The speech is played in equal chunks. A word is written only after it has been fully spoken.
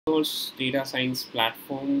source data science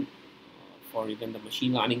platform for even the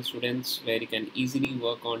machine learning students, where you can easily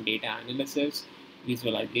work on data analysis,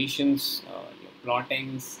 visualizations, your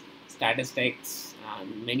plottings, statistics,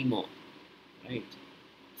 and many more, right?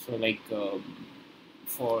 So like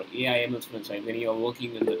for AI ML students, right, when you are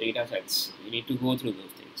working in the data sets, you need to go through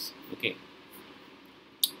those things. Okay.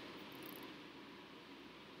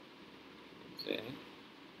 So,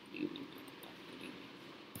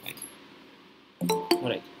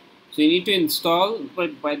 alright. So you need to install,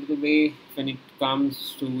 but by the way, when it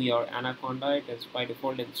comes to your Anaconda, it is by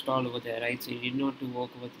default installed over there, right? So you need not to work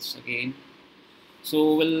with this again.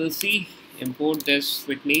 So we'll see, import this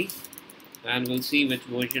quickly, and we'll see which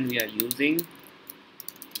version we are using.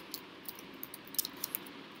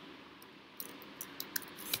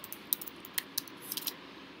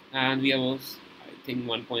 And we have also, I think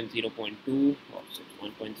 1.0.2 or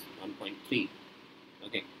 1.1.3.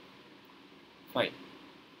 Okay, fine,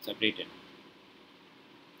 it's updated.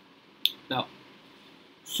 Now,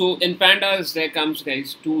 so in pandas there comes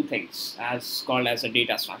guys two things as called as a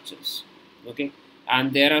data structures. Okay,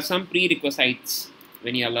 and there are some prerequisites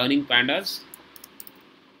when you are learning pandas.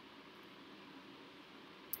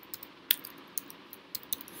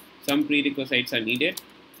 Some prerequisites are needed,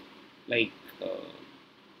 like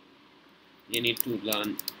you need to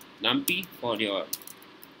learn NumPy for your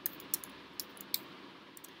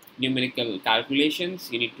numerical calculations.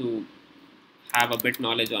 You need to have a bit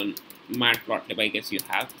knowledge on matplotlib, I guess you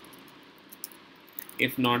have.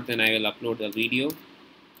 If not, then I will upload the video.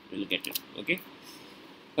 You'll get it. Okay.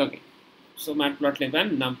 Okay. So matplotlib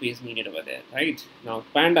and NumPy is needed over there, right? Now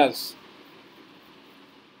pandas.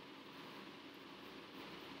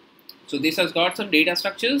 So this has got some data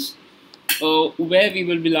structures where we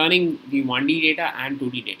will be learning the 1D data and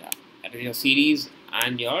 2D data. That is your series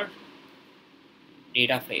and your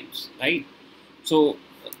data frames, right? So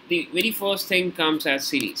the very first thing comes as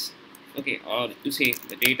series. Okay, or to say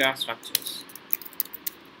the data structures.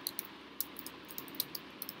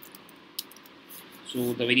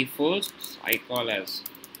 So the very first I call as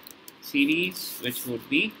series, which would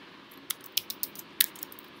be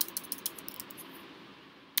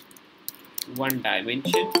one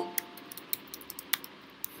dimension.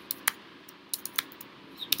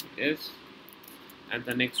 This, and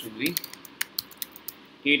the next would be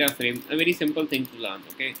data frame. A very simple thing to learn.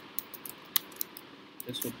 Okay,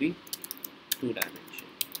 this would be 2 dimension.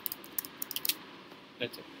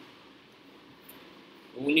 That's it.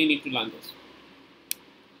 You only need to learn this,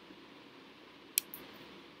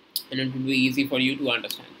 and it will be easy for you to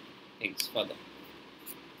understand things further.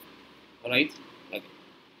 Alright? Okay.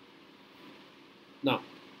 Now,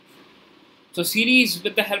 so series,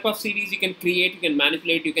 with the help of series, you can create, you can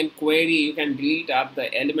manipulate, you can query, you can delete up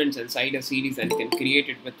the elements inside a series, and you can create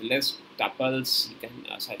it with list, tuples. You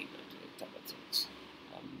can, sorry, not tuples,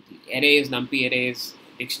 the arrays, NumPy arrays,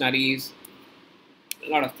 dictionaries, a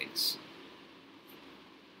lot of things.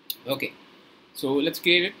 Okay, so let's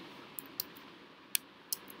create it,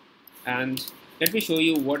 and let me show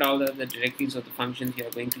you what all the directives of the functions you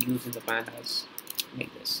are going to use in the pandas,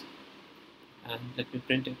 like this, and let me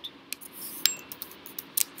print it.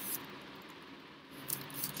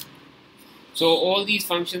 So all these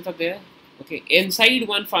functions are there. Okay, inside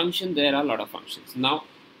one function there are a lot of functions. Now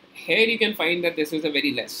here you can find that this is a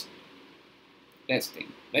very less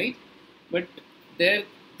thing, right? But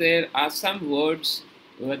there are some words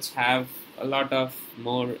which have a lot of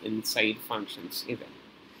more inside functions even.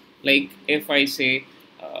 Like if I say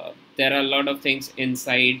there are a lot of things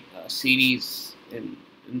inside series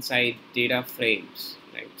inside data frames,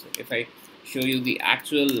 right? So if I show you the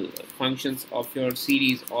actual functions of your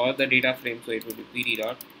series or the data frame, so it will be pd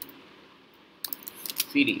dot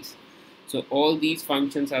series. So all these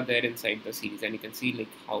functions are there inside the series, and you can see like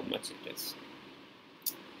how much it is.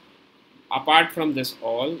 Apart from this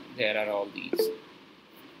all, there are all these.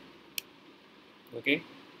 Okay,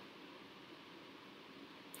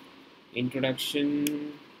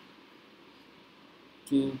 introduction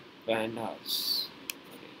to pandas.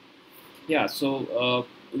 Okay. Yeah, so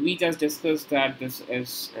we just discussed that this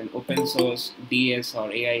is an open source DS or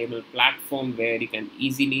AI/ML platform where you can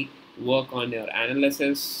easily work on your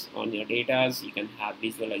analysis, on your data. You can have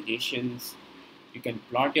visualizations, you can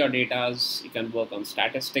plot your data, you can work on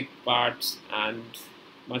statistic parts, and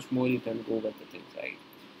much more. You can go with the things, right?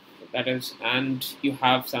 So that is, and you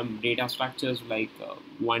have some data structures like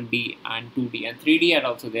 1D and 2D and 3D are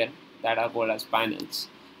also there, that are called as panels.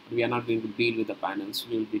 We are not going to deal with the panels.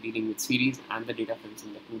 We will be dealing with series and the data frames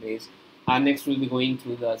in the 2 days. And next we'll be going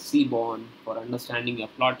through the Seaborn for understanding your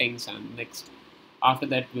plottings, and next after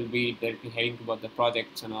that we'll be directly heading toward the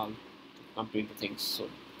projects and all to complete the things. So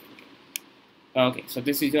Okay, so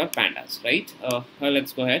this is your pandas, right?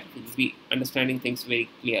 Let's go ahead. We'll be understanding things very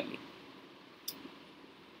clearly.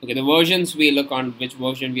 Okay, the versions we look on which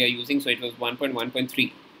version we are using. So it was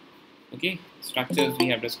 1.1.3. Okay, structures we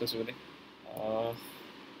have discussed over there.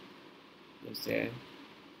 Is there?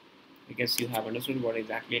 I guess you have understood what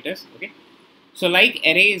exactly it is. Okay, so like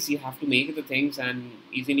arrays, you have to make the things and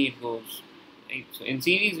easily it goes. Right? So in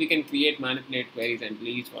series, we can create, manipulate queries and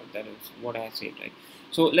delete. Or that is what I said, right?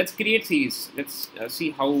 So let's create series. Let's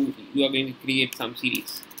see how you are going to create some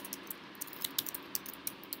series.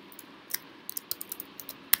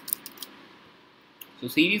 So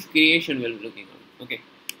series creation we'll be looking on. Okay.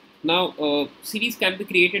 Now series can be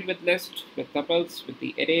created with lists, with tuples, with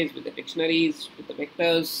the arrays, with the dictionaries, with the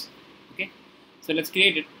vectors. Okay. So let's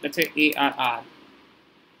create it. Let's say ARR.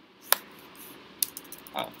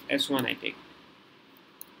 S1 I take.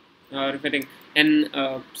 Or if I take n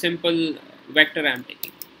simple vector I'm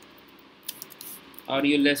taking. Or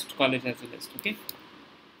you list, call it as a list. Okay.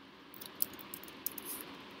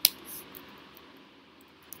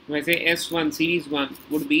 If I say S1 series 1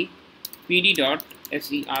 would be PD dot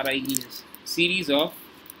series series of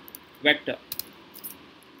vector,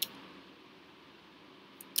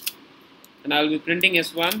 and I will be printing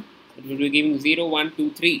S1. It will be giving 0, 1,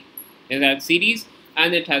 2, 3 is that series,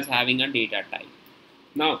 and it has having a data type.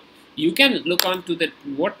 Now you can look on to that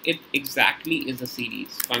what it exactly is a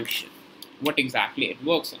series function, what exactly it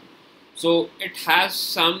works on. So it has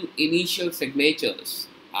some initial signatures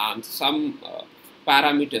and some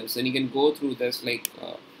parameters, and you can go through this like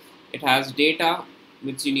it has data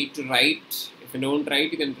which you need to write. If you don't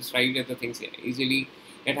write, you can just write other things here easily.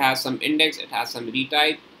 It has some index, it has some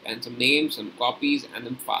retype and some names, some copies, and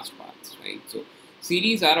then fast paths, right? So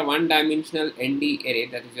series are a one-dimensional ND array,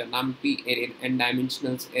 that is your NumPy array,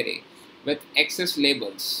 n-dimensionals array with excess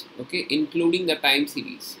labels, okay, including the time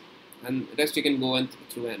series, and rest you can go and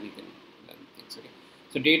through and you can learn things. Okay,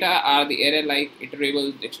 so data are the array like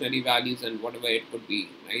iterable dictionary values and whatever it could be,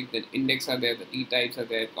 right? The index are there, the t types are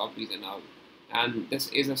there, copies and all, and this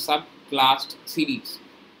is a subclassed series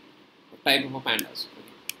type of a pandas.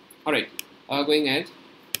 Okay. All right, going ahead.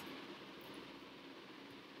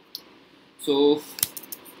 So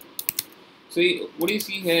what you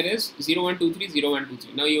see here is 0, 1, 2, 3, 0, 1, 2,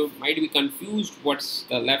 3. Now you might be confused what's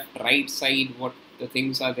the left, right side, what the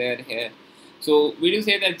things are there here. So we will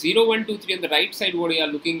say that 0, 1, 2, 3 on the right side, what you are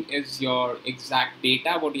looking is your exact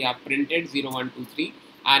data, what you have printed, 0, 1, 2, 3.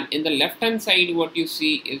 And in the left hand side, what you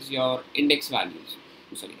see is your index values.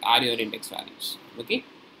 Sorry, are your index values. Okay.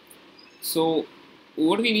 So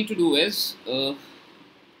what we need to do is, we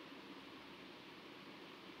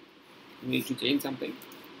need to change something.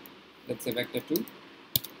 Let's say vector 2,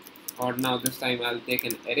 or now this time I'll take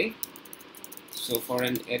an array. So for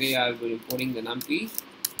an array I'll be importing the numpy,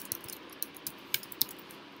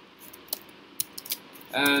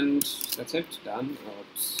 and that's it, done.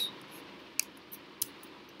 Oops.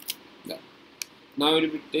 Done. Now it will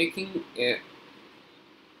be taking a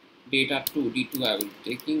data 2, d2 I will be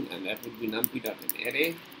taking, and that would be numpy dot an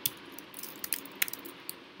array,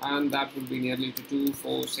 and that would be nearly to 2,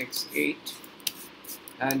 4, 6, 8,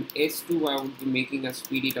 and s2 I would be making as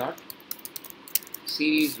pd dot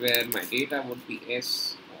series where my data would be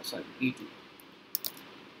d2.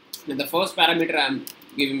 And the first parameter I'm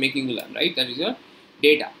making learn, right? That is your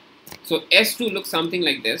data. So S2 looks something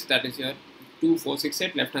like this. That is your 2, 4, 6,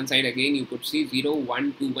 8. Left hand side again you could see 0,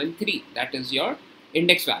 1, 2, 1, 3. That is your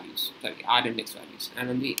index values. Sorry, R index values. And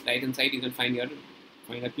on the right hand side you can find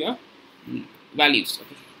up your values.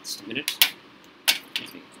 Okay, just a minute.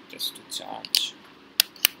 Just to charge.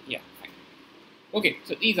 Yeah, fine. Okay,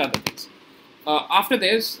 so these are the things. After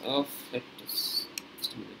this, let us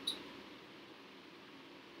just a minute.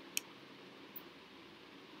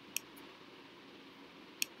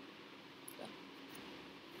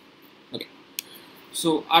 Okay,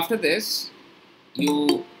 so after this,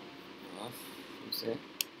 you say,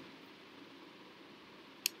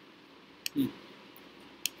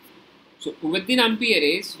 so with the numpy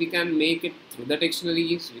arrays, we can make it through the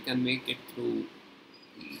dictionaries, we can make it through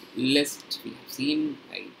the list we have seen,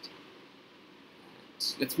 right?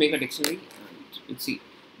 Let's make a dictionary and let's see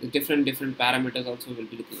the different parameters also will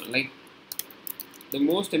be looking on, like the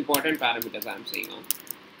most important parameters I'm saying on.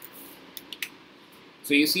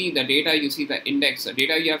 So you see the data, you see the index, the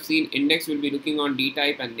data you have seen, index will be looking on d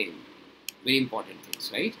type and name, very important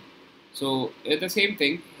things, right? So the same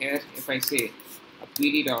thing here, if I say a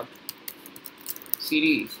pd dot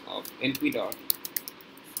series of np dot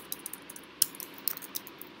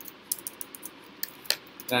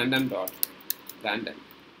random dot random.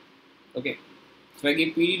 Okay, so I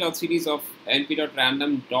give pd dot series of np dot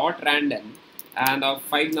random dot random, and of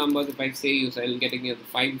 5 numbers, if I say you, so I'll getting you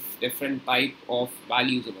 5 different type of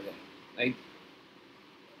values over there, right?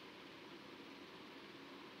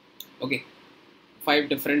 Okay, 5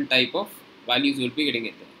 different type of values will be getting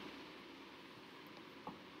it there.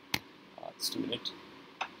 Just a minute.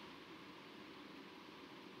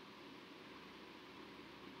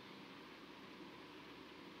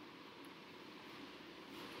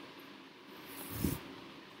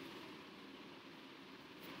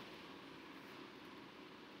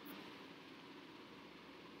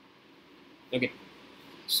 Okay,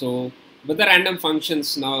 so with the random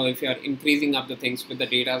functions now, if you are increasing up the things with the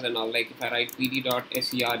data and all, like if I write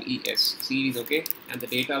pd.series series, okay, and the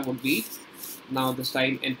data would be now this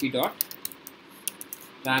time np dot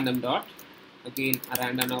random dot again a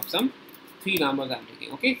random of some 3 numbers I'm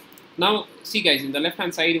taking. Okay, now see guys, in the left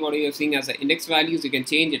hand side what you're seeing as the index values, you can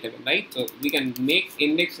change it even, right? So we can make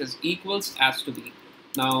index as equals as to be.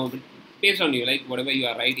 Now based on you, like whatever you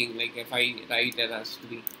are writing, like if I write it as to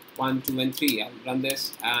be 1, 2 and 3, I'll run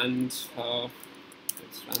this and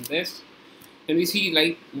let's run this, and we see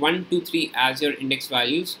like 1, 2, 3 as your index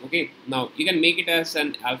values. Okay, now you can make it as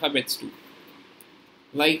an alphabets too,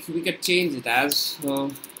 like we could change it as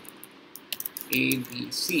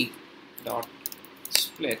ABC dot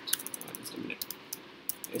split, just a minute,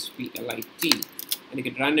 SPLIT, and you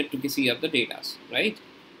can run it to see up the data, right?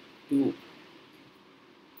 To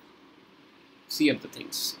see up the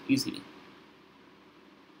things easily.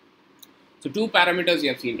 So 2 parameters you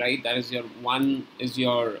have seen, right? That is your one is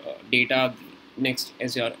your data, next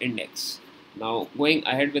is your index. Now going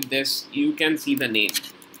ahead with this, you can see the name.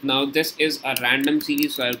 Now this is a random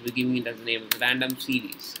series, so I will be giving it as the name of random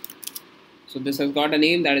series. So this has got a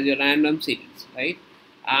name, that is your random series, right?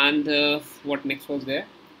 And what next was there?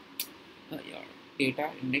 Your data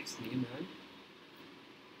index name, and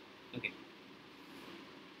okay,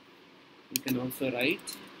 you can also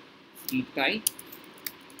write the type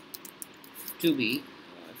to be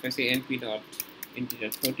if I say np dot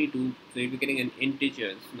integer 32, so you'll be getting an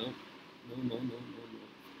integers. No,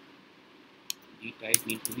 the type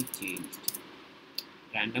need to be changed.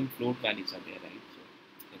 Random float values are there, right? So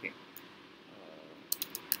okay,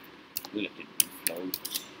 let it be float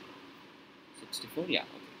 64. Yeah,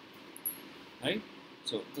 okay, right?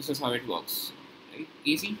 So this is how it works, right?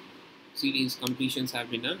 Easy. Series completions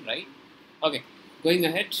have been done, right? Okay, going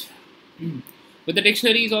ahead. With the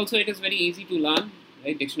dictionaries also, it is very easy to learn,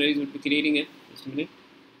 right? Dictionaries would be creating it. Just a minute.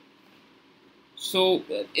 So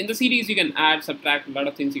in the series, you can add, subtract, a lot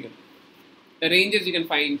of things. You can the ranges you can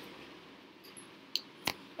find,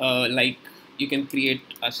 like you can create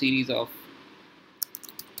a series of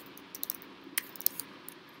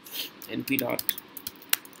np dot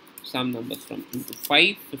some numbers from 2 to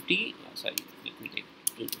 5, 50. Sorry, let me take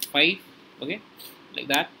 2 to 5. Okay, like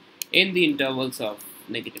that. In the intervals of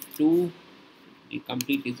 -2, be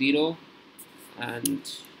completely 0,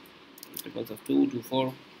 and intervals of 2 to 4,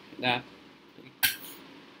 like that. Okay.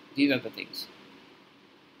 These are the things.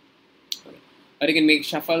 Okay. Or you can make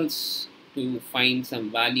shuffles to find some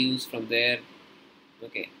values from there.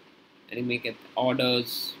 Okay, and you make it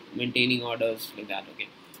orders, maintaining orders, like that. Okay,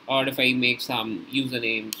 or if I make some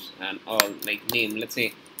usernames and all, like name, let's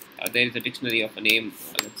say there is a dictionary of a name,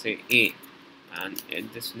 let's say A, and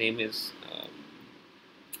this name is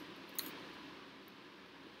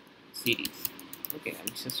series. Okay, I'm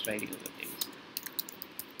just writing other things.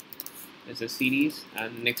 There's a series,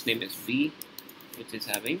 and next name is B, which is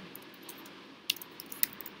having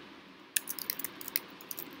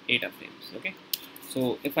data frames. Okay,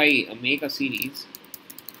 so if I make a series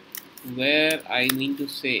where I mean to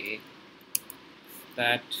say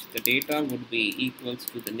that the data would be equals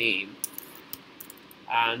to the name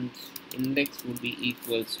and index would be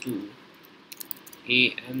equals to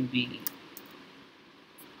A and B.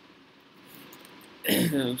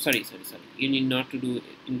 sorry, you need not to do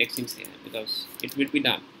indexing here because it will be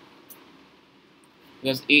done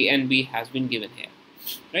because A and B has been given here,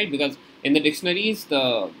 right? Because in the dictionaries,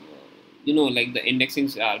 the like the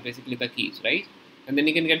indexings are basically the keys, right? And then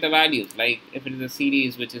you can get the values, like if it is a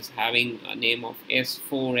series which is having a name of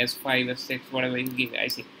S4, S5, S6, whatever you give. I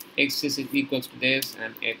say X is equals to this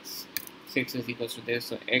and X6 is equals to this,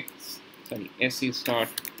 so S is dot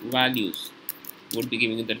values would be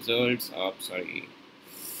giving you the results of, sorry,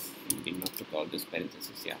 not to call this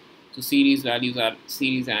parenthesis, yeah. So series values are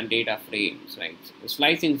series and data frames, right? So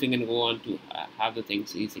slicing, we can go on to have the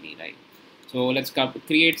things easily, right? So let's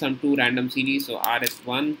create some 2 random series. So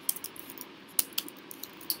rs1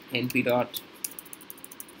 np dot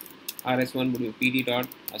rs1 would be pd dot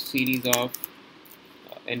a series of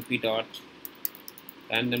np dot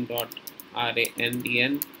random dot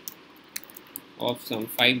randn of some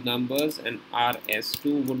 5 numbers, and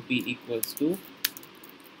rs2 would be equals to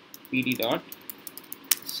pd dot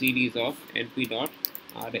series of np dot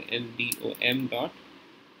random dot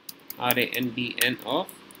randn of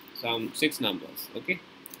some 6 numbers. Okay,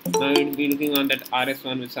 now we will be looking on that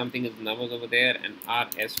rs1 with something is numbers over there, and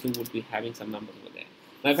rs2 would be having some numbers over there.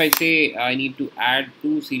 Now if I say I need to add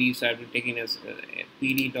two series, so I will be taking as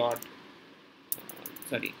pd dot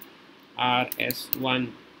sorry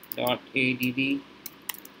rs1 dot add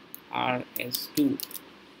rs2.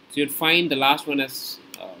 So you'd find the last one as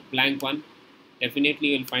blank one. Definitely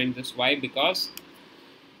you'll find this. Why? Because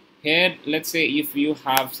here, let's say if you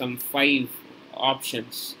have some 5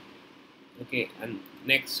 options, okay, and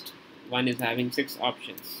next one is having 6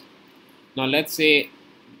 options. Now let's say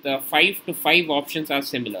the 5 to 5 options are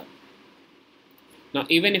similar. Now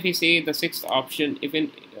even if you say the 6th option,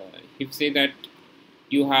 even if you say that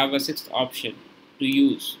you have a 6th option to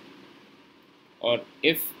use, or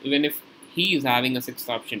even if he is having a 6th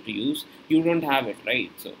option to use, you don't have it,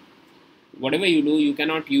 right? So whatever you do, you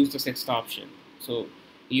cannot use the 6th option. So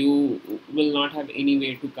you will not have any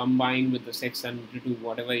way to combine with the 6th and to do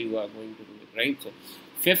whatever you are going to do it, right? So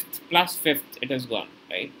 5th plus 5th, it is gone,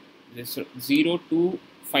 right? This 0 to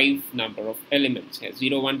 5 number of elements here,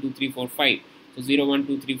 0 1 2 3 4 5. So 0 1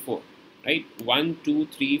 2 3 4, right? 1 2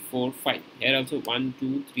 3 4 5. Here also 1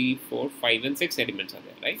 2 3 4 5 and 6 elements are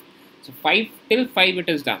there, right? So 5 till 5 it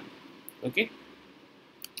is done. Okay,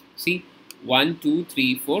 see, 1 2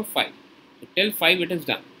 3 4 5. Till 5 it is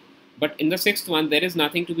done, but in the 6th one there is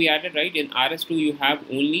nothing to be added, right? In rs2 you have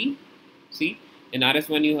only, see, in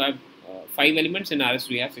rs1 you have 5 elements, in rs2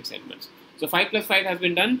 you have 6 elements. So 5 plus 5 has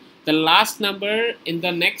been done. The last number in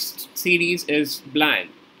the next series is blank,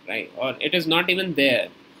 right? Or it is not even there.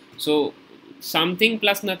 So something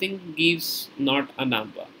plus nothing gives not a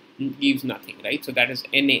number, gives nothing, right? So that is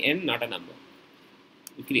nan, not a number.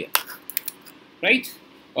 Clear, right?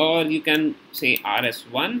 Or you can say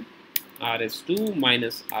rs1 rs2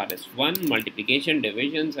 minus rs1, multiplication,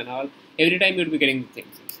 divisions and all. Every time you will be getting the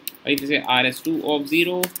things. Or if you say rs2 of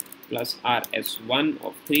 0 plus rs1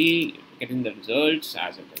 of 3, getting the results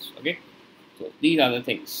as it is. Okay, so these are the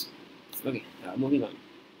things. Okay, moving on.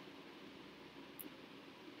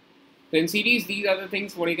 So in series, these are the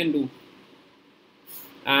things what you can do.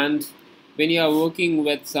 And when you are working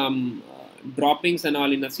with some droppings and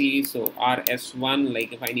all in a series, so rs1,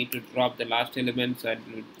 like if I need to drop the last element, so I'd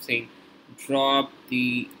be saying drop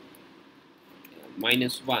the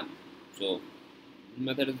 -1. So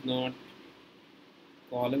method is not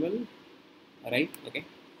callable, right? Okay,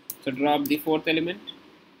 so drop the 4th element,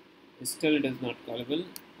 still it is not callable.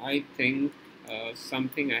 I think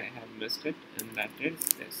something I have missed it, and that is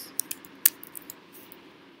this.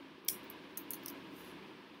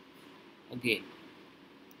 Again,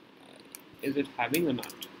 is it having or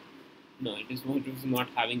not? No, it is not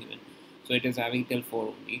having even. So it is having till 4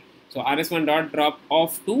 only. So rs1 dot drop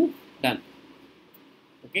of 2, done.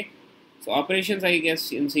 Okay, so operations, I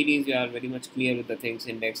guess in series you are very much clear with the things,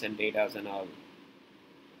 index and data and all,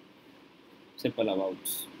 simple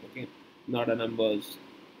abouts. Okay, not a numbers.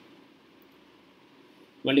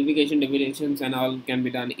 Multiplication, divisions and all can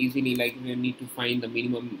be done easily, like you need to find the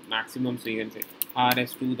minimum maximum, so you can say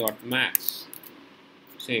rs2 dot max,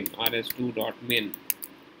 same rs2 dot min,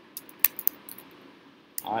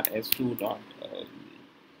 rs2 dot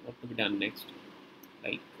what to be done next,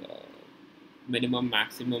 like minimum,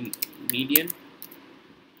 maximum, median.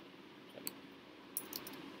 Sorry,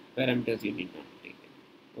 parameters you need not take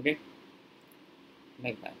in. Okay,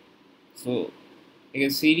 like that. So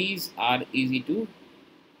because series are easy to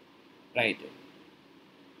write it.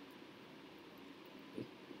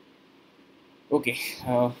 Okay,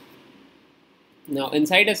 now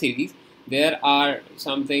inside a series there are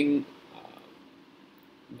something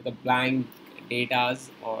with a blank datas,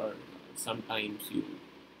 or sometimes you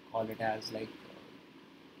call it as like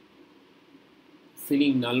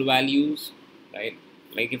filling null values, right?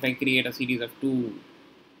 Like if I create a series of 2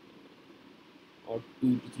 or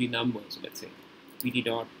 2 to 3 numbers, let's say pd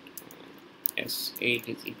dot s8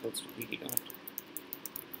 is equals to pd dot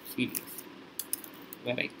series,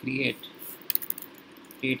 where I create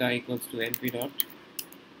data equals to np dot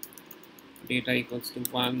data equals to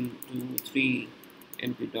 1 2 3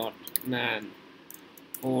 np dot nan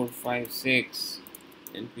 4 5 6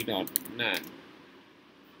 np dot nan.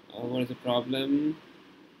 What is the problem?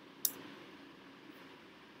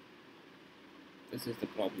 This is the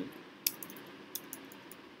problem.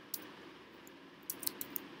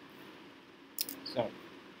 Sorry.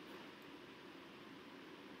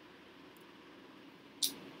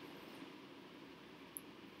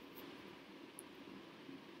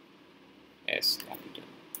 S capital.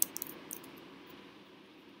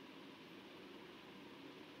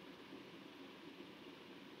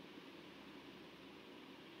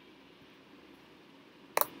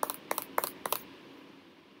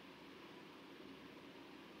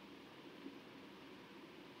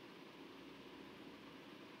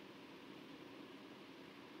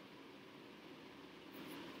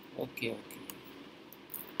 Okay.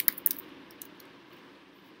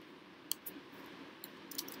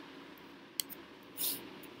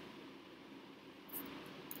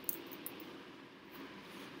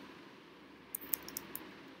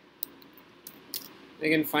 You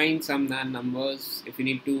can find some NaN numbers. If you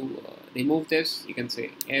need to remove this, you can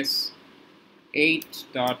say S8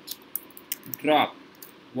 dot drop.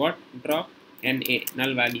 What drop? NA,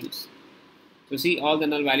 null values. So see, all the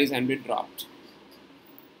null values have been dropped.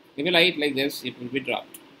 If you write like this, it will be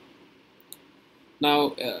dropped.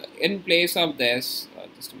 Now, in place of this,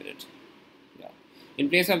 just a minute. Yeah. In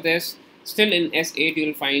place of this, still in S8 you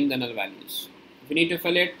will find the null values. If you need to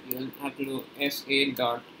fill it, you will have to do S8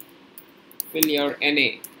 dot fill your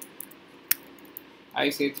NA. I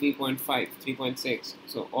say 3.5, 3.6.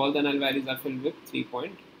 So all the null values are filled with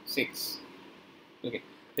 3.6. Okay.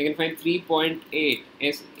 You can find 3.8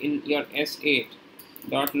 S in your S8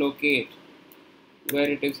 dot locate where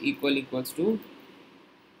it is equals to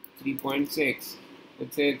 3.6.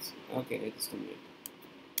 It says okay, just a minute.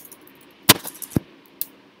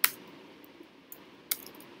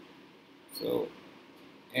 So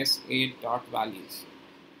S8 dot values.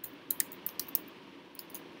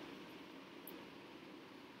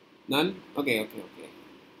 None? Okay.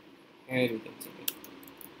 Here you can check it.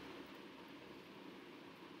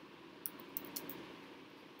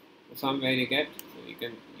 So somewhere you get, so you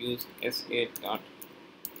can use S8 dot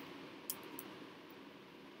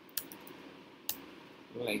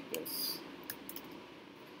like this.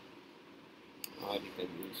 Or you can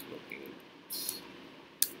use locate.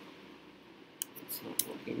 It's not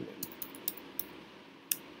working then.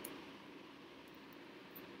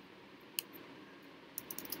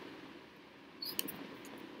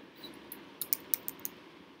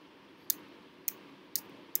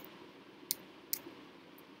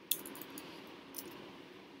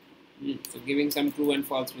 So giving some true and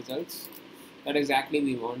false results. That exactly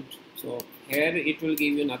we want. So here it will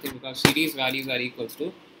give you nothing because series values are equals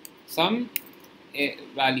to some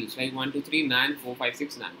values like 1, 2, 3, NaN, 4, 5,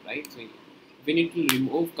 6 NaN, right? So if we need to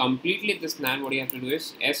remove completely this NaN, what you have to do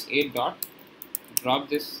is S8 dot drop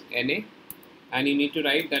this NA, and you need to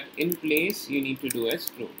write that in place you need to do as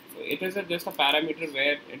true. So it is just a parameter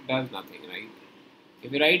where it does nothing, right?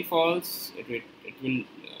 If you write false, it will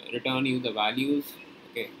return you the values.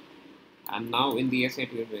 Okay. And now in the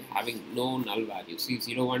S8 we will be having no null value. See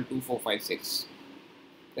 0, 1, 2, 4, 5, 6.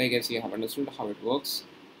 So I guess you have understood how it works.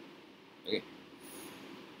 Okay.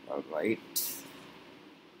 Alright.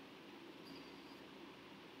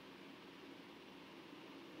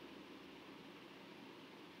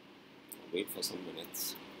 Wait for some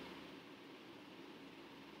minutes.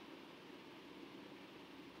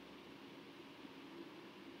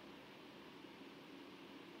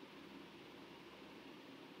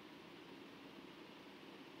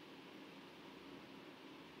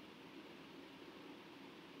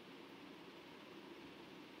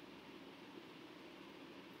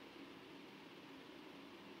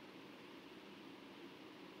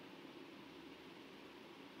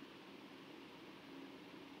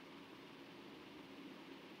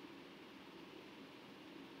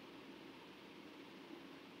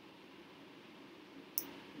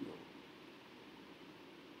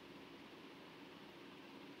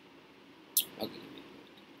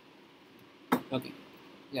 Okay,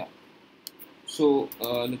 yeah. So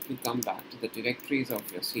let me come back to the directories of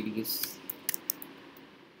your series.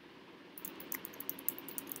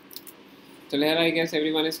 So here I guess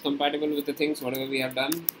everyone is compatible with the things whatever we have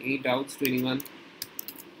done. Any doubts to anyone?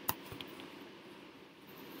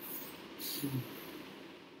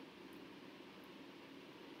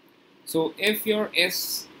 So if your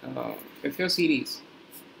series,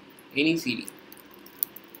 any series,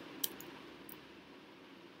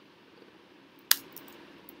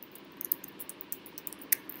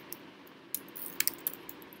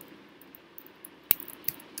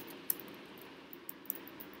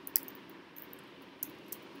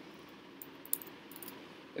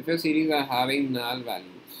 if your series are having null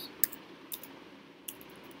values,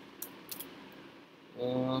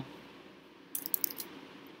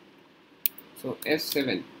 so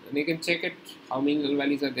S7, and you can check it how many null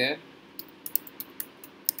values are there.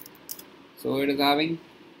 So it is having,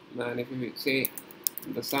 and if you say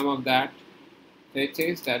the sum of that, it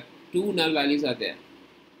says that 2 null values are there.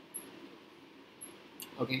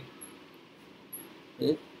 Okay,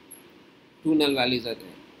 eh, two null values are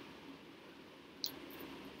there.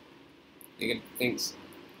 You get things.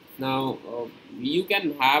 Now you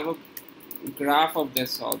can have a graph of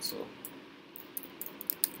this also.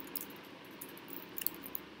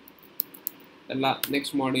 The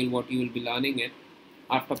next module, what you will be learning it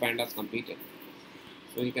after pandas completed.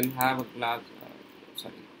 So you can have a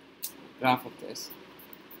graph of this.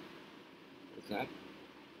 Is that?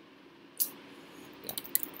 Yeah.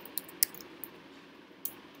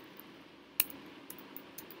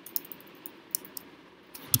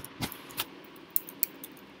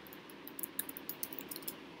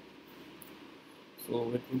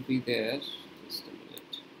 So it will be there. Just a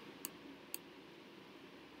minute.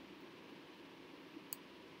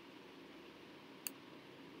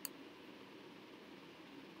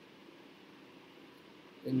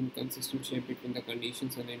 Inconsistent shape between the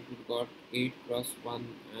conditions and input got 8 cross 1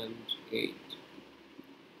 and 8.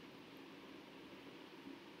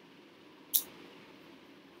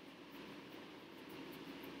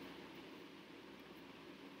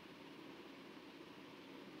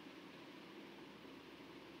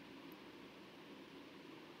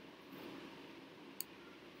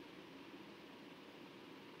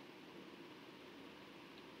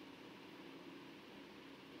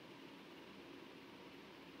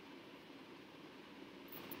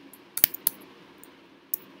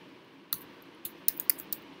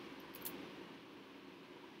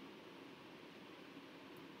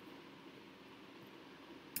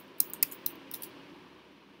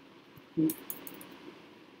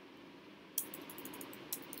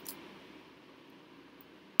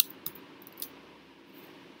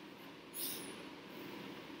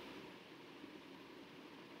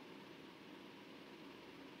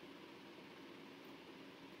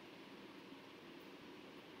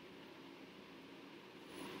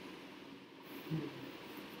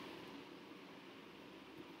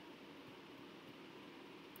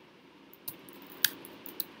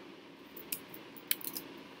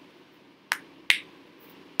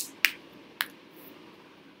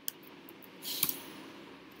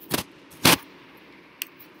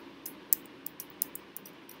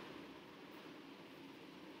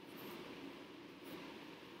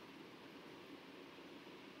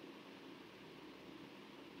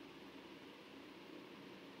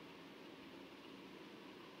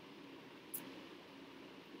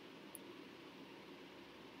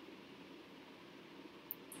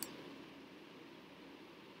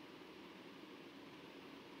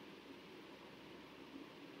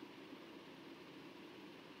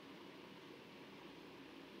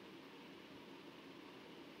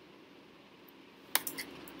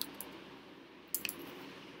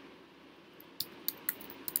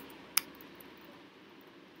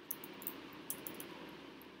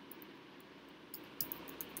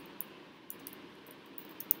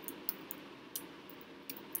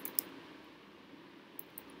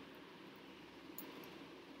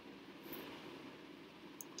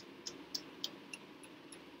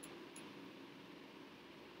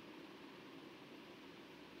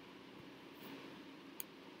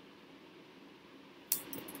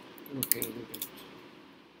 Okay,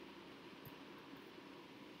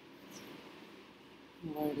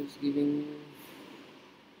 why it is giving.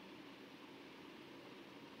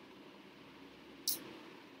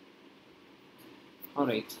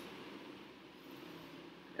 Alright.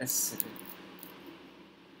 Yes.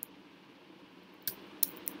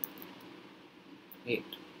 8.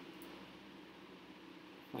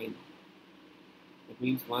 Fine. That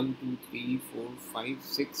means 1, 2, 3, 4, 5,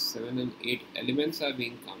 6, 7, and 8 elements are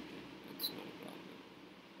being counted. That's not a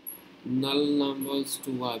problem. Null numbers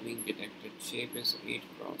 2 are being detected. Shape is 8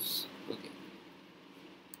 cross. Okay.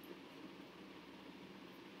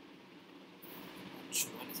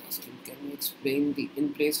 One is asking, can you explain the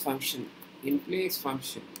in place function? In place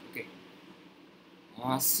function. Okay.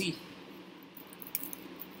 See.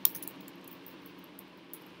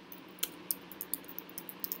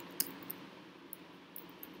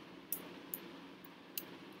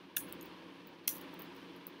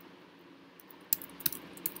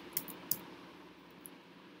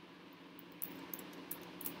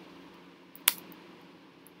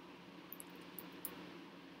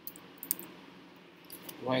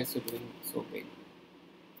 Why is it doing so big?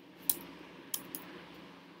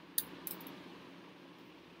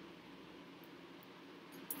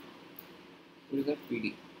 What is that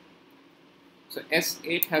PD? So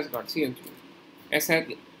S8 has got, see,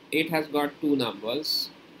 S8 has got two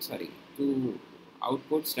numbers, two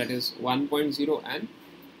outputs, that is 1.0 and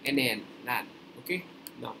NaN. Okay,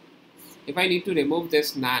 now if I need to remove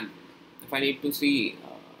this NaN, if I need to see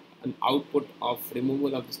an output of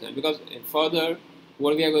removal of this null, because further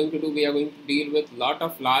what we are going to do, we are going to deal with lot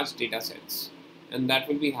of large data sets, and that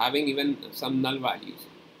will be having even some null values.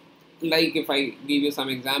 Like if I give you some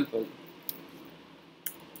example,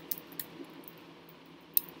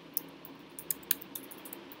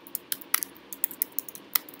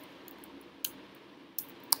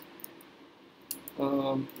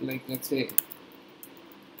 like let's say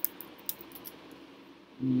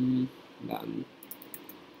done.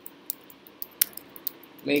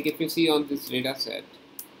 Like if you see on this data set,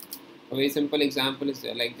 a very simple example is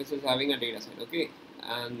there. Like this is having a data set, okay,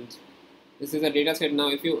 and this is a data set. Now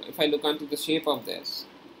if I look onto the shape of this,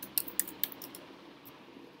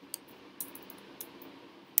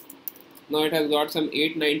 now it has got some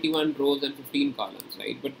 891 rows and 15 columns,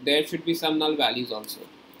 right? But there should be some null values also.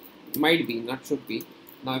 Might be, not should be.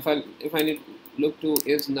 Now if I need look to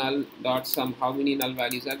is null dot sum, how many null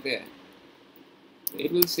values are there?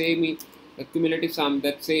 It will say me the cumulative sum,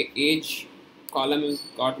 that say age column has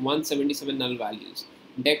got 177 null values.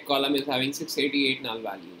 Deck column is having 688 null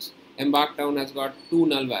values. Embark town has got 2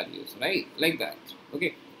 null values, right? Like that.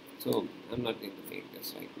 Okay. So I'm not going to make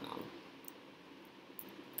this right now.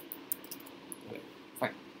 Alright,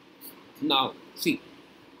 fine. Now see.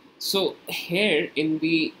 So here in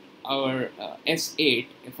the our S8,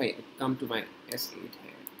 if I come to my S8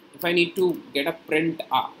 here, if I need to get a print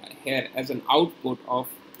here as an output of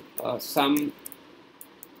some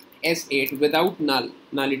S8 without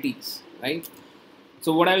nullities, right?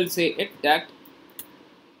 So what I will say it that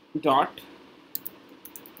dot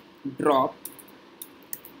drop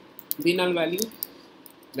the null value.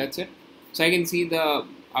 That's it. So I can see the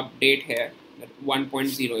update here that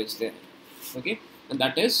 1.0 is there, okay, and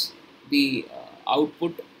that is the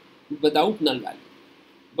output without null value.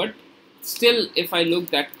 But still, if I look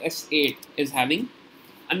that S8 is having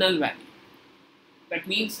a null value, that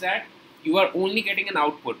means that you are only getting an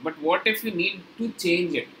output. But what if you need to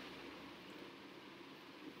change it?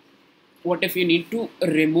 What if you need to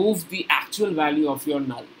remove the actual value of your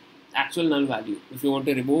actual null value? If you want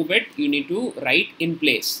to remove it, you need to write in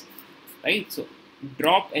place, right? So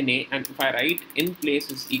drop NA, and if I write in place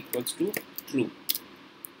is equals to true.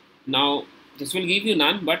 Now this will give you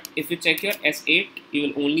none, but if you check your S8, you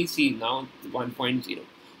will only see now 1.0.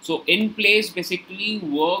 So in place basically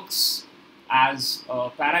works as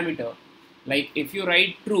a parameter. Like if you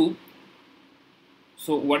write true,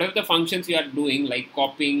 so whatever the functions you are doing, like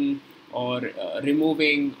copying or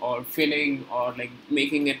removing or filling or like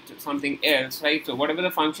making it something else, right? So whatever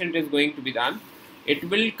the function is going to be done, it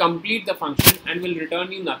will complete the function and will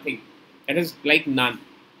return you nothing. It is like none.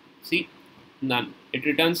 See, none. It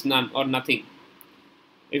returns none or nothing.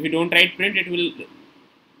 If you don't write print, it will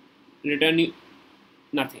return you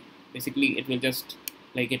nothing. Basically, it will just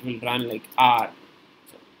like it will run like R.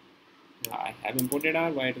 So I have imported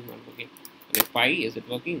R. Why it is not working? Okay, pi, is it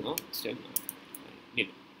working? No, still not. Did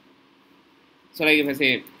it. So like if I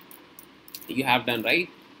say you have done right,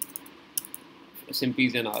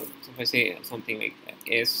 simpies and all. So if I say something like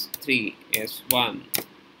S3, S1,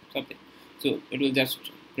 something, so it will just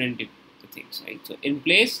print it, the things, right? So in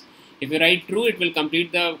place, if you write true, it will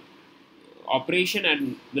complete the operation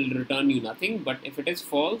and will return you nothing. But if it is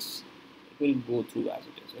false, it will go through as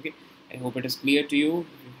it is. Okay, I hope it is clear to you.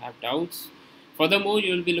 If you have doubts, furthermore,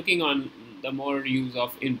 you will be looking on the more use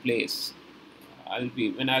of in place.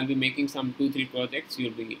 When I'll be making some 2-3 projects,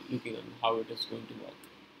 you'll be looking on how it is going to work.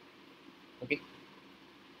 Okay.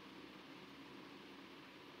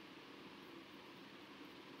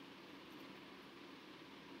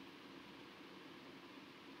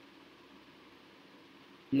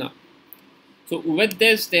 Now, so with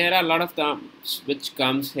this, there are a lot of terms which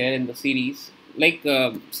comes here in the series. Like,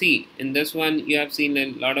 see, in this one, you have seen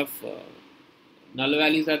a lot of null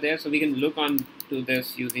values are there. So we can look on to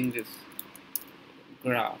this using this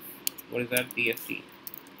graph. What is that? DFT.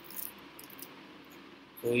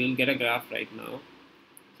 So you'll get a graph right now.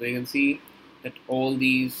 So you can see that all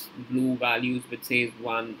these blue values which says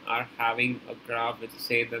 1 are having a graph which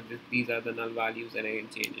says that these are the null values, and I can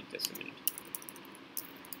change it just a minute.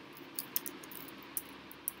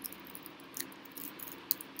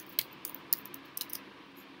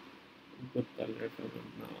 Good color for the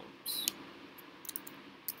knobs.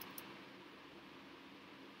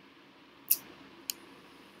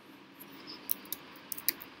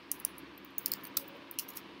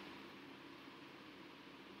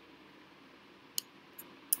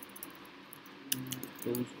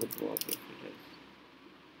 Those would work if it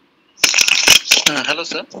is. Hello,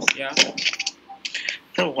 sir. Yeah.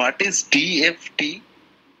 So, what is DFT?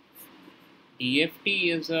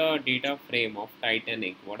 DFT is a data frame of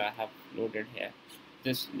Titanic, what I have loaded here.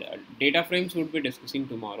 This data frames would be discussing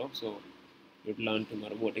tomorrow, so you'd learn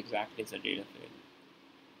tomorrow what exactly is a data frame.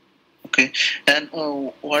 Okay. And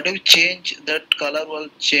what if change that color will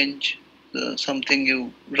change something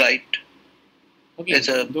you write Okay, as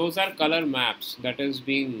a those are color maps that is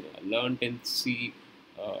being learned in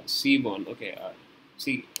Cborn. Okay,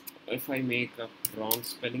 see, if I make a wrong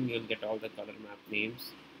spelling, you'll get all the color map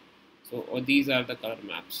names. So, these are the color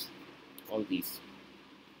maps. All these.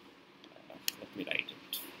 Let me write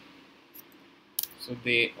it. So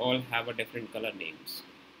they all have a different color names.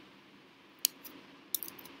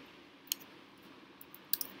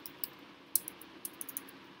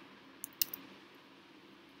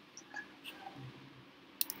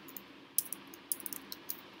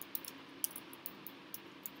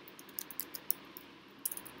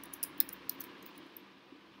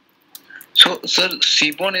 so sir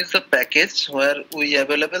Seaborn is the package where we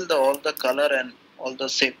available all the color and all the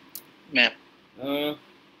shape map.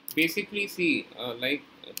 Basically, see, like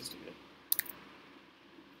just a minute.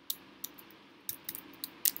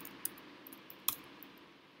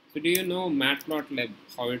 So do you know Matplotlib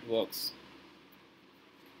how it works?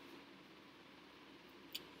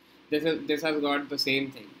 This has got the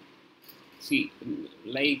same thing. See,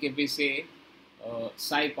 like if we say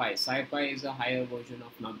SciPy is a higher version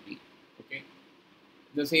of NumPy. Okay,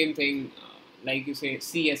 the same thing. Like you say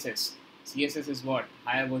CSS. CSS is what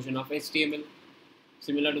higher version of HTML.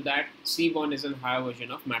 Similar to that, Cborn is a higher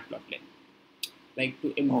version of Matplotlib. Like to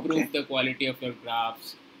Okay. improve the quality of your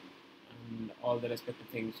graphs and all the respective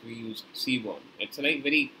things, we use Cborn. It's like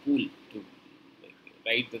very cool to like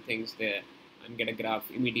write the things there and get a graph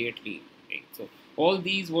immediately. Right? So all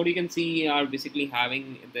these, what you can see, are basically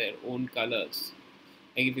having their own colors.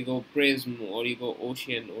 Like if you go Prism or you go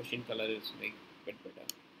Ocean color is like a bit better.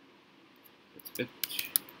 It's bit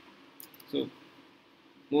so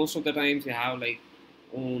most of the times you have like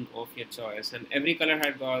own of your choice, and every color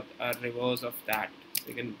had got a reverse of that. So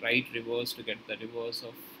you can write reverse to get the reverse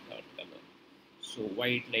of that color. So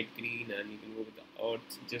white, light green, and you can go with the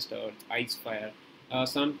earth, just earth, ice, fire.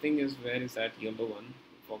 Something is where is that yellow one?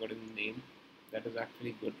 Forgotten the name. That is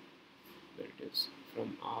actually good. Where it is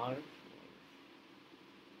from R. Or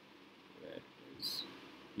where is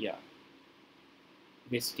yeah,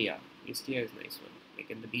 Vistia. Vistia is nice one. Like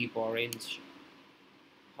in the deep orange.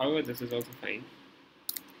 However, this is also fine.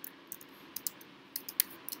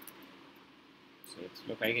 So it's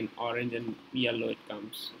look like in orange and yellow it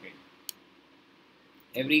comes. Okay.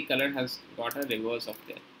 Every color has got a reverse of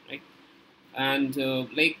there, right? And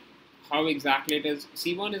like how exactly it is.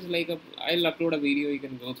 C1 is like a. I'll upload a video. You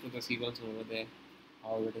can go through the C1s over there,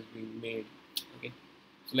 how it is being made. Okay.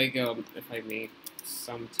 So like if I make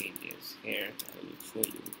some changes here, I will show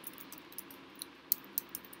you.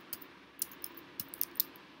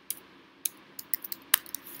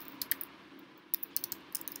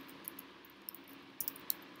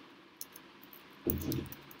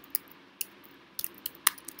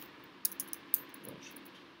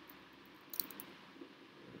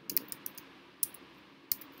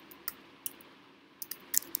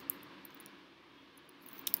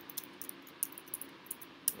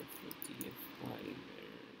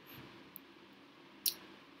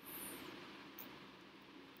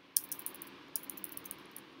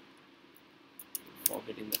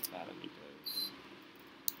 Forgetting the parameters.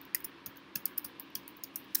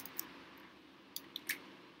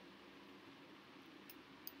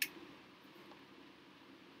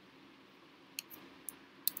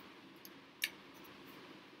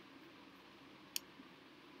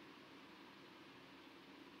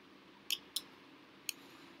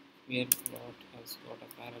 Where plot has got a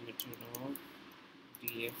parameter of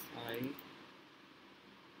dfi.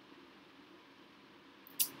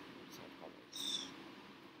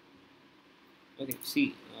 Okay,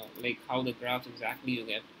 see like how the graphs exactly you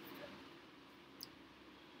get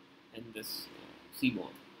in this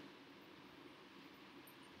Cborn.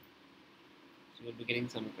 So you'll be getting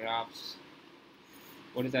some graphs.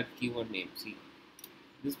 What is that keyword name? See,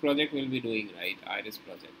 this project we'll be doing, right? Iris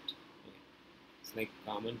project. Okay. It's like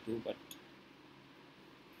common too, but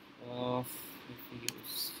if we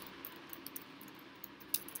use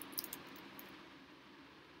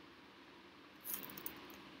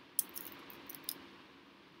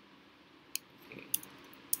okay,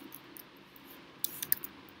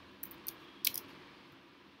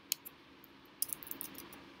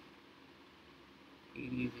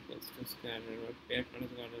 KD is equals to scanner or pair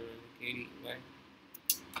is got KD by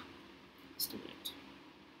estimate.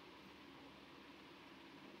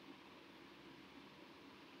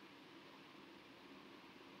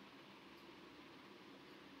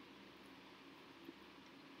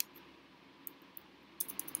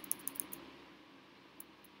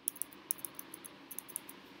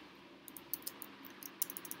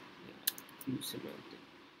 Hue semantic.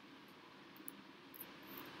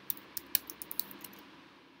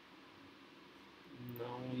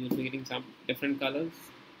 Now you'll be getting some different colors,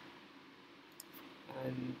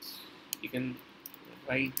 and you can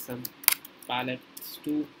write some palettes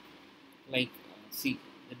too. Like see,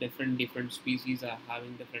 the different species are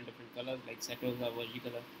having different colors. Like settles are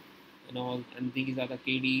verticolor and all, and these are the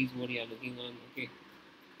KDs what you are looking on. Okay,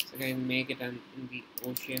 so I can make it in the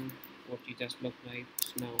ocean what you just looked right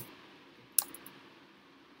now.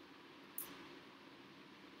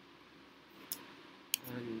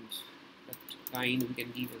 And that kind we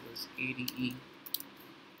can give as KDE.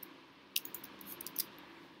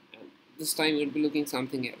 And this time we'll be looking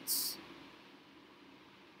something else.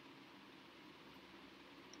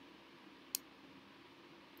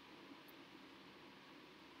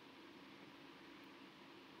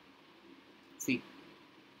 See,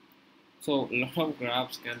 so a lot of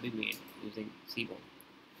graphs can be made using Seaborn.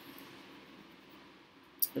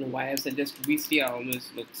 And why I suggest VCR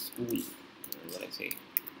always looks cool. What I say.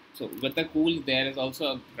 So with the cool, there is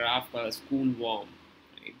also a graph called as cool worm.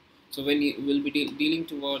 Right? So when you will be dealing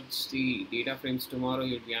towards the data frames tomorrow,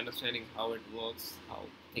 you'll be understanding how it works, how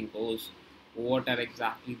thing goes, what are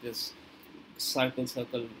exactly this circle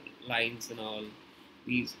lines and all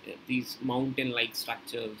these mountain like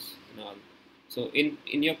structures and all. So in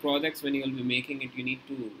your projects when you will be making it, you need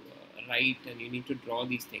to write and you need to draw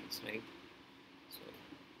these things, right? So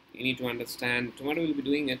you need to understand tomorrow we'll be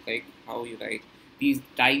doing it like how you write these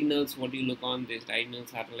diagonals. What you look on, these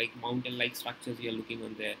diagonals are like mountain like structures you're looking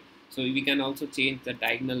on there. So we can also change the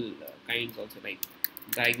diagonal kinds also, like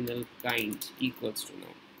diagonal kinds equals to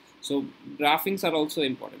now. So graphings are also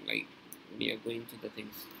important, like when you're going to the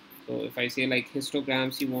things. So if I say like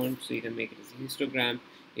histograms you want, so you can make it as a histogram.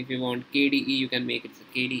 If you want KDE, you can make it as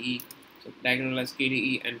a KDE. So diagonal as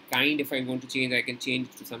KDE, and kind if I want to change, I can change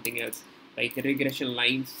it to something else like regression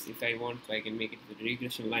lines if I want, so I can make it with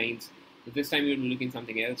regression lines. So this time you'll be looking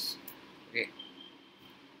something else. Okay.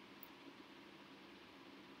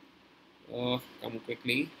 Come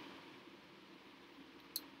quickly.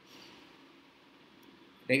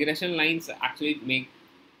 Regression lines actually make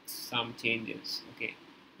some changes. Okay,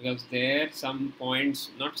 because there some points,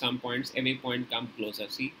 not some points, every point come closer.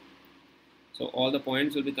 See, so all the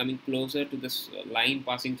points will be coming closer to this line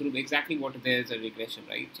passing through. Exactly what there is a regression,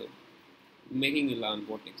 right? So making you learn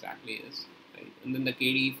what exactly is, right? And then the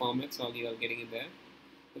KDE formats, all you are getting in there.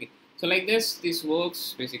 Okay, so like this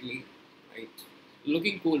works basically, right?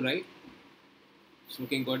 Looking cool, right? It's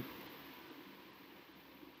looking good.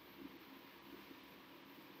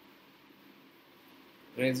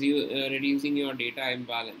 Reducing your data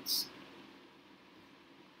imbalance.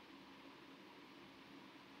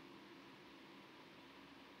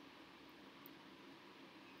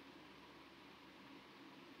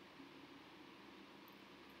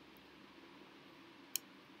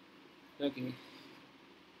 Okay,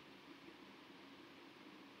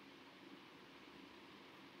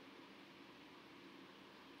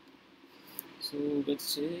 so let's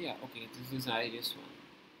say, yeah, okay, this is IRS one,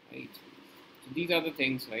 right? So these are the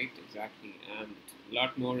things, right? Exactly, and a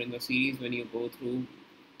lot more in the series when you go through.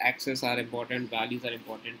 Access are important, values are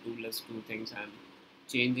important, two less two things, and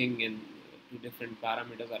changing in two different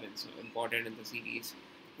parameters are important in the series.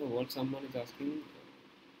 So what someone is asking,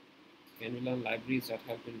 can we learn libraries that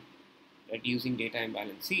help in reducing data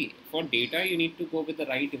imbalance? See, for data you need to go with the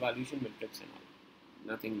right evaluation metrics and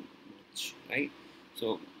all, nothing much, right?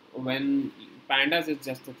 So when pandas is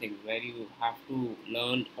just a thing where you have to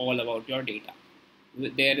learn all about your data.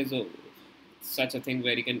 There is a such a thing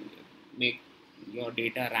where you can make your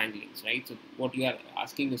data wranglings, right? So what you are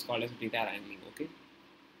asking is called as data wrangling. Okay,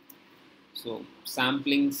 so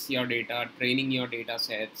samplings your data, training your data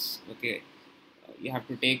sets. Okay, you have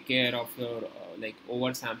to take care of your like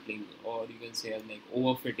oversampling, or you can say like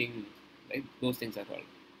overfitting, like those things are all.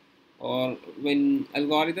 Or when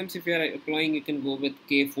algorithms, if you are applying, you can go with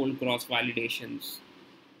k-fold cross validations,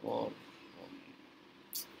 or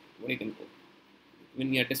what you can go.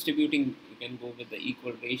 When you are distributing, you can go with the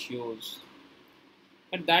equal ratios,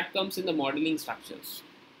 but that comes in the modeling structures.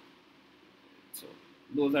 So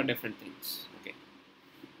those are different things. Okay,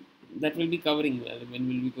 that will be covering well when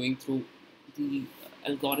we'll be going through the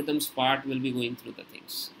algorithms part. We'll be going through the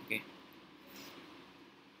things. Okay.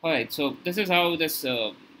 All right. So this is how this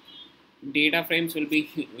data frames will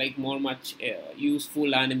be like more much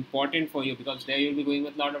useful and important for you, because there you'll be going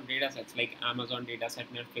with a lot of data sets like Amazon data set,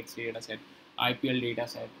 Netflix data set, IPL data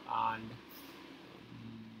set, and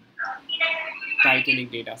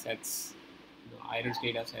Titanic data sets, Iris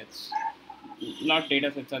data sets. Lot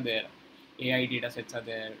data sets are there. AI data sets are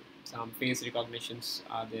there. Some face recognitions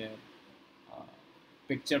are there.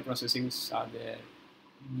 picture processings are there.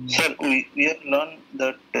 Sir, we have learned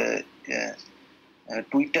that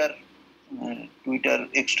Twitter Twitter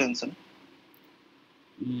extension.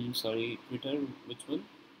 Sorry, Twitter, which one?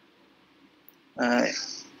 Uh,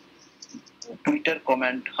 Twitter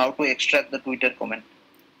comment. How to extract the Twitter comment?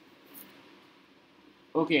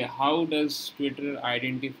 Okay, how does Twitter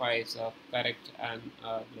identifies correct and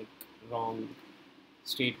like wrong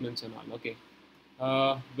statements and all? Okay,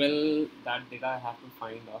 well, that data I have to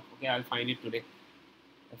find off. Okay, I'll find it today.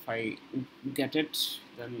 If I get it,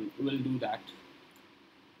 then we'll do that.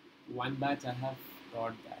 One batch I have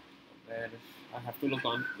got that. Where I have to look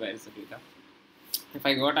on where is the data. If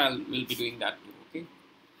I got, will be doing that too. Okay.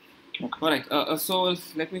 All right. So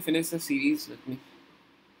let me finish the series. Let me.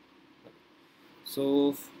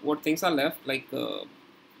 So what things are left? Like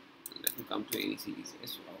let me come to any series.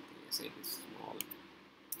 S okay. Say it is small.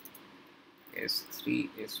 S3,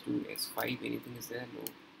 S2, S5. Anything is there? No.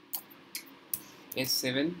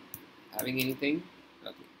 S7. Having anything?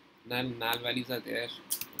 Okay. Null values are there.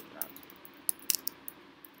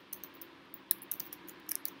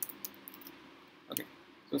 Okay.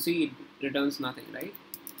 So see, it returns nothing, right?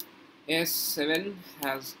 S7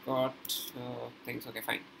 has got things. Okay,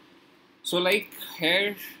 fine. So like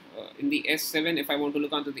here in the S7, if I want to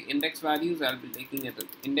look onto the index values, I'll be looking at the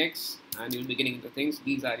index and you'll be getting into things.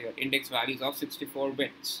 These are your index values of 64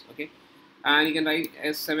 bits. Okay, and you can write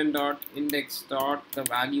S7 dot index dot the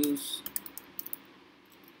values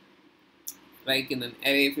like in an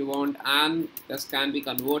array if you want, and this can be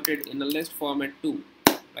converted in a list format too,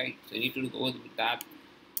 right? So you need to go with that.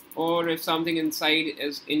 Or if something inside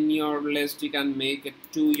is in your list, you can make it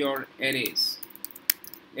to your arrays.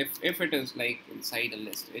 If it is like inside a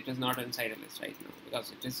list, it is not inside a list right now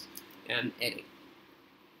because it is an array.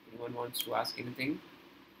 Anyone wants to ask anything?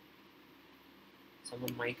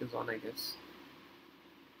 Someone mic is on, I guess.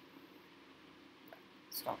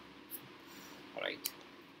 Stop. All right.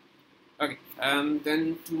 Okay.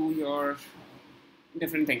 Then to your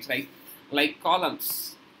different things, right? Like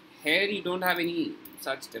columns. Here you don't have any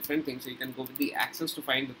such different things, so you can go with the access to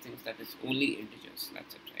find the things that is only integers.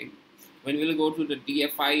 That's it, right? When we'll go to the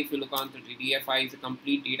DFI, if you look on to the DFI, is a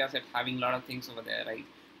complete data set having a lot of things over there, right?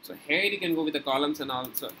 So here you can go with the columns and all.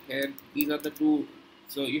 So here these are the two.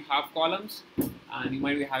 So you have columns, and you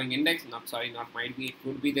might be having index. Not sorry, not might be. It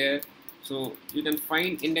would be there. So you can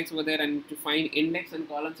find index over there, and to find index and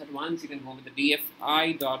columns at once, you can go with the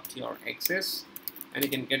DFI dot your access, and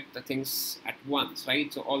you can get the things at once,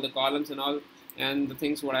 right? So all the columns and all, and the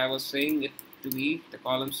things what I was saying it to be the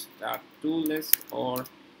columns are to list, or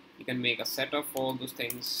you can make a set of all those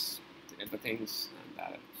things to get the things, and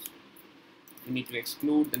that you need to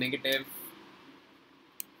exclude the negative,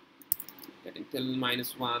 getting till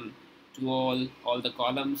 -1 to all the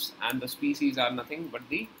columns, and the species are nothing but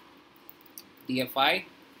the DFI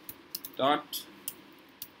dot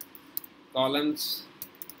columns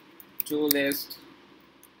to list,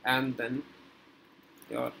 and then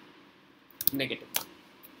your negative one.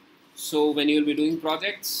 So when you'll be doing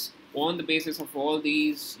projects on the basis of all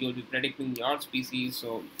these, you'll be predicting your species.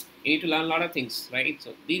 So you need to learn a lot of things, right?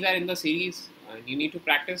 So these are in the series and you need to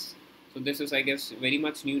practice. So this is, I guess, very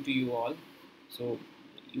much new to you all. So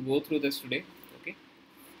you go through this today, okay?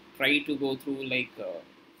 Try to go through like,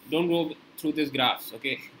 don't go through these graphs,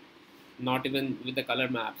 okay? Not even with the color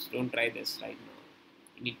maps. Don't try this right now.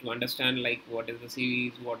 You need to understand like what is the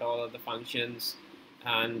series, what all are the functions,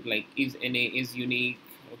 and like is NA is unique,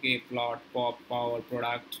 okay, plot, pop, power,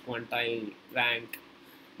 product, quantile, rank.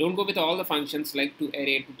 Don't go with all the functions like to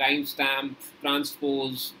array, to timestamp,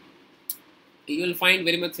 transpose. You will find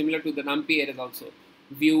very much similar to the numpy arrays also.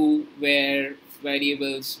 View, where,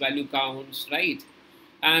 variables, value counts, right?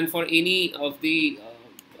 And for any of the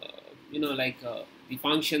the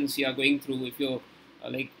functions you are going through, if you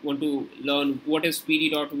like want to learn what is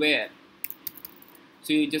pd dot where,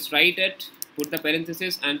 so you just write it, put the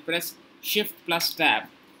parenthesis and press shift plus tab.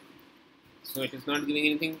 So it is not giving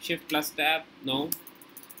anything. Shift plus tab, no.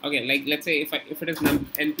 Okay, like let's say if it is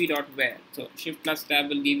np dot where, so shift plus tab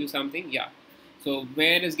will give you something, yeah. So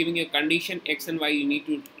where is giving you a condition x and y you need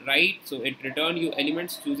to write, so it return you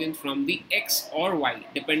elements chosen from the x or y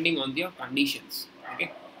depending on your conditions,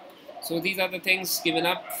 okay. So these are the things given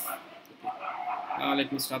up.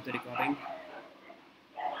 Let me stop the recording.